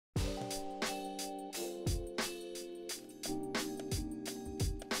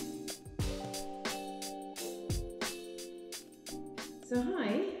So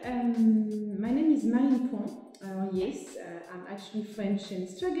hi, my name is Marine Point. Yes, I'm actually French and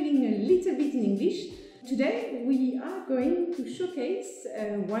struggling a little bit in English. Today we are going to showcase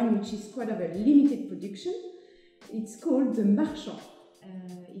wine which is quite of a limited production. It's called the Marchand.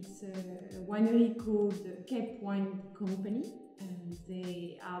 It's a winery called the Cape Wine Company, and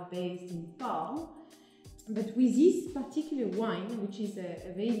they are based in Paarl. But with this particular wine, which is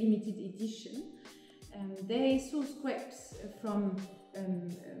a very limited edition, they source grapes from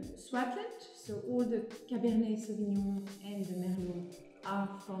Scotland, so all the Cabernet Sauvignon and the Merlot are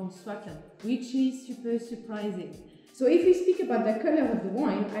from Scotland, which is super surprising. So if we speak about the color of the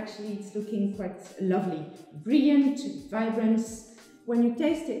wine, actually it's looking quite lovely, brilliant, vibrant. When you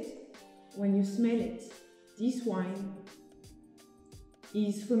taste it, when you smell it, this wine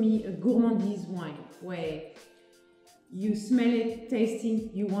is for me a gourmandise wine, where you smell it,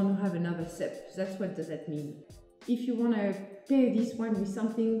 tasting, you want to have another sip. That's what does that mean. If you want to pair this wine with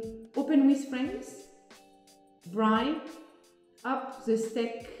something, open with friends, brine, up the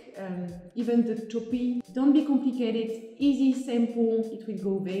steak, even the topping. Don't be complicated, easy, simple, it will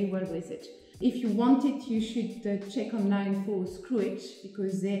go very well with it. If you want it, you should check online for Screwage,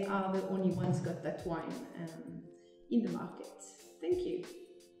 because they are the only ones got that wine in the market. Thank you.